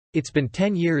It's been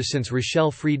 10 years since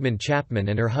Rachelle Friedman Chapman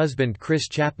and her husband Chris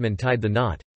Chapman tied the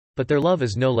knot, but their love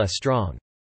is no less strong.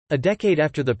 A decade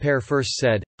after the pair first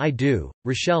said, "I do,"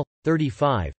 Rachelle,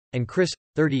 35, and Chris,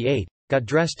 38, got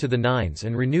dressed to the nines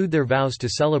and renewed their vows to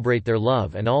celebrate their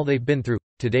love and all they've been through,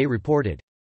 Today reported.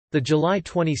 The July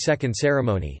 22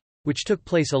 ceremony, which took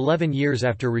place 11 years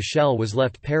after Rachelle was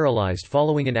left paralyzed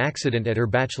following an accident at her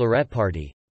bachelorette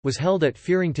party, was held at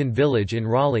Fearington Village in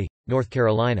Raleigh, North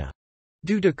Carolina.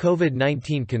 Due to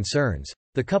COVID-19 concerns,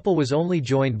 the couple was only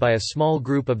joined by a small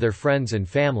group of their friends and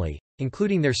family,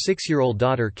 including their 6-year-old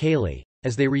daughter Kaylee,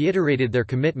 as they reiterated their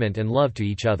commitment and love to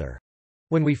each other.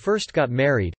 "When we first got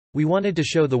married, we wanted to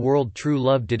show the world true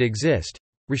love did exist,"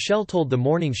 Rachelle told the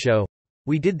morning show.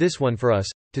 "We did this one for us,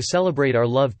 to celebrate our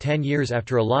love 10 years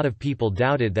after a lot of people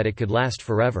doubted that it could last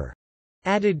forever."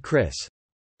 Added Chris,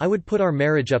 "I would put our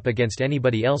marriage up against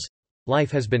anybody else.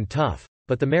 Life has been tough,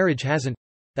 but the marriage hasn't.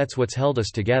 That's what's held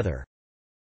us together."